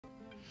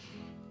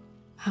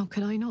How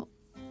could I not?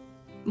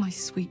 My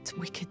sweet,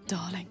 wicked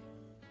darling.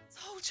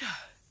 Soldier!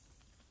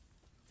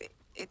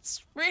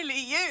 It's really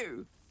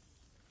you!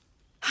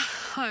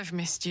 I've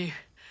missed you.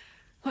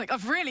 Like,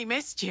 I've really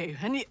missed you.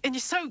 And you're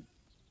so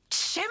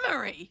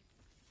shimmery.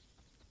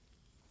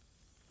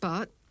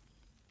 But,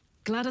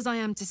 glad as I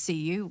am to see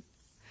you,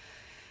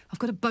 I've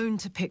got a bone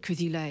to pick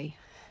with you, Lae.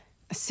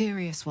 A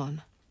serious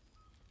one.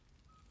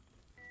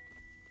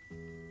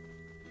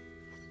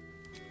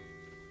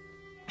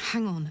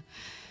 Hang on.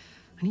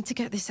 I need to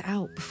get this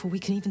out before we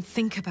can even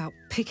think about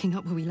picking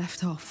up where we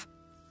left off.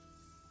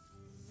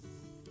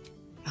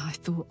 I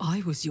thought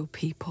I was your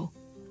people.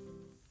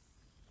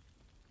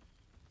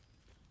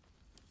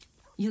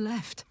 You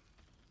left.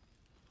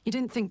 You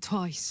didn't think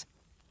twice.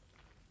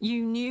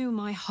 You knew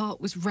my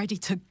heart was ready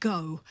to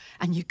go,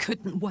 and you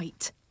couldn't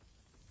wait.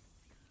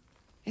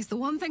 It's the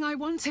one thing I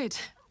wanted.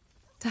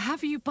 To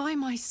have you by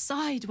my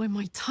side when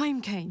my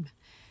time came.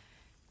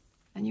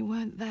 And you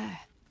weren't there.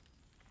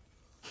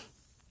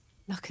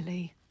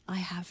 Luckily, I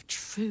have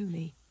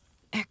truly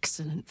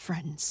excellent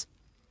friends.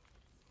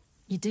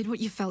 You did what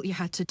you felt you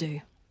had to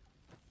do.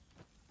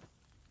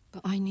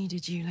 But I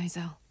needed you,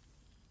 Laezel.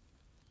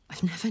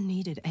 I've never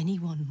needed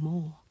anyone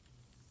more.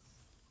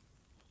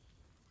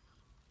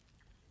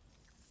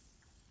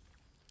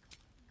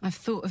 I've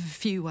thought of a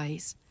few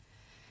ways.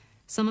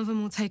 Some of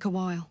them will take a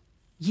while.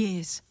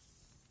 Years.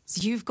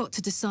 So you've got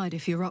to decide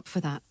if you're up for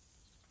that.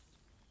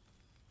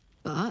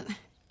 But,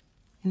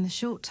 in the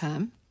short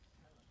term...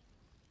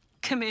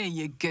 Come here,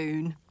 you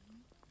goon.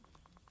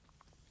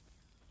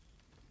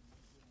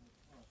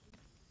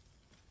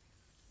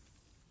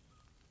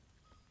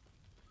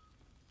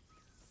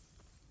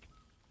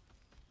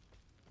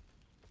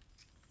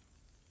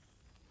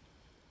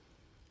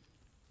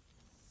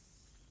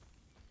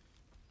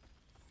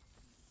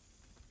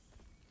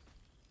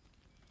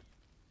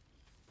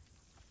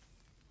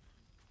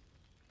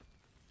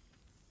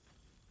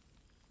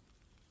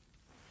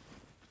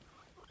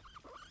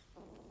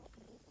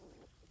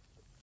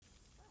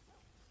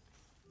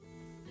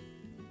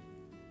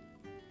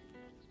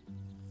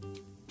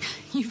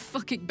 You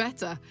fucking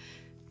better.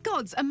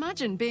 Gods,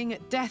 imagine being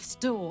at death's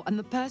door and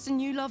the person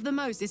you love the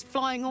most is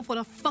flying off on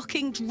a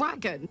fucking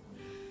dragon.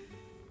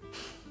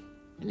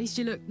 At least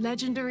you looked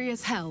legendary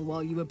as hell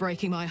while you were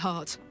breaking my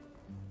heart.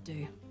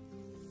 Do.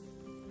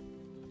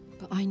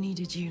 But I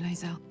needed you,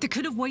 Laezel. They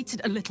could have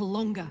waited a little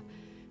longer.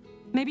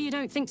 Maybe you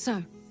don't think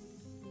so.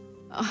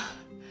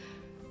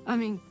 I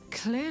mean,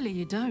 clearly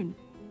you don't.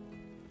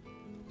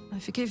 I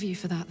forgive you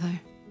for that, though.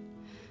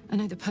 I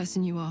know the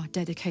person you are,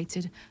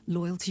 dedicated,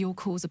 loyal to your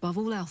cause above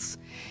all else,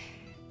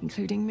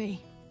 including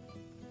me.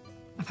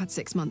 I've had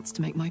 6 months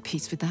to make my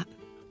peace with that.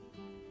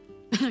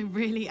 And I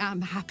really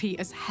am happy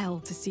as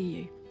hell to see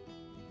you.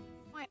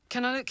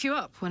 Can I look you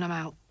up when I'm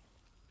out?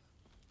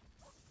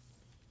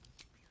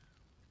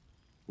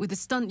 With the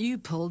stunt you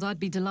pulled, I'd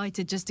be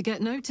delighted just to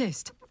get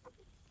noticed.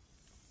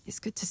 It's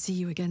good to see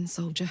you again,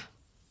 soldier.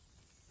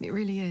 It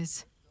really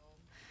is.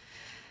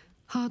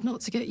 Hard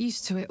not to get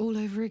used to it all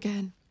over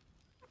again.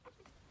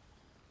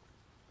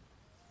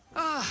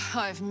 Oh,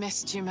 I've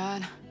missed you,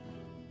 man.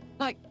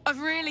 Like,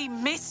 I've really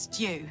missed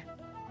you.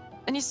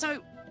 And you're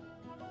so...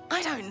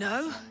 I don't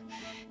know...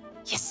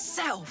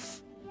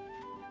 yourself.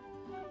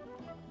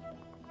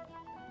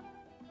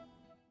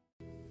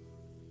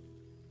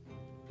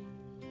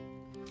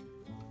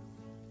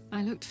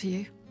 I looked for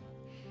you.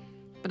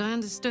 But I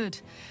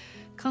understood.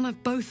 Can't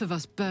have both of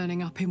us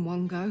burning up in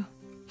one go.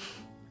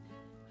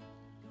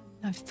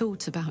 I've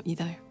thought about you,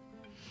 though.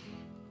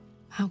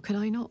 How could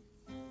I not?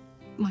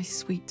 My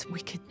sweet,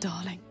 wicked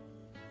darling.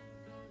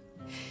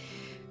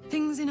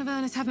 Things in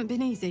Avernus haven't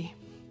been easy.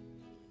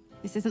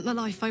 This isn't the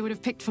life I would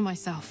have picked for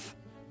myself.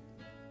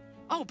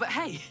 Oh, but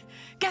hey,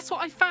 guess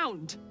what I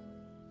found?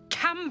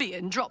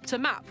 Cambion dropped a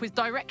map with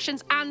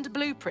directions and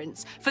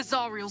blueprints for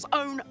Zariel's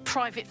own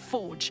private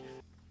forge.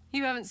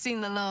 You haven't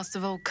seen the last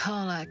of old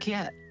Karlach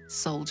yet,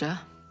 soldier.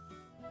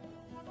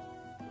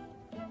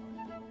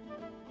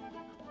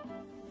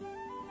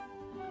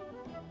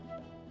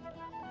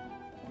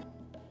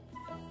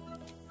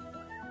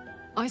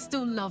 I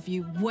still love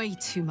you way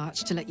too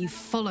much to let you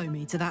follow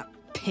me to that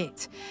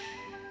pit.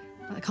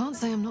 But I can't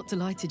say I'm not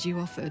delighted you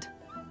offered.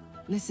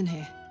 Listen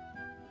here.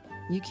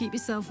 You keep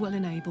yourself well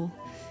and able,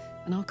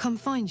 and I'll come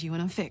find you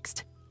when I'm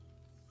fixed.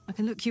 I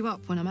can look you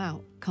up when I'm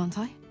out, can't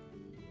I?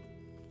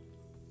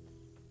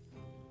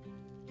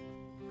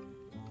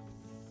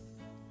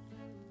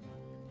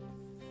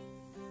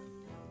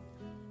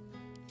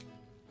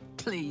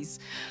 Please.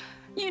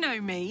 You know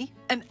me,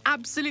 an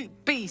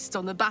absolute beast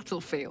on the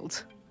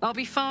battlefield. I'll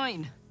be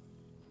fine.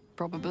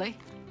 Probably.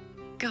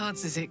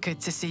 Gods, is it good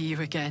to see you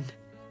again.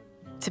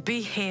 To be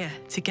here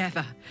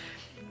together.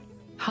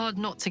 Hard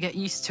not to get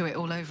used to it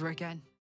all over again.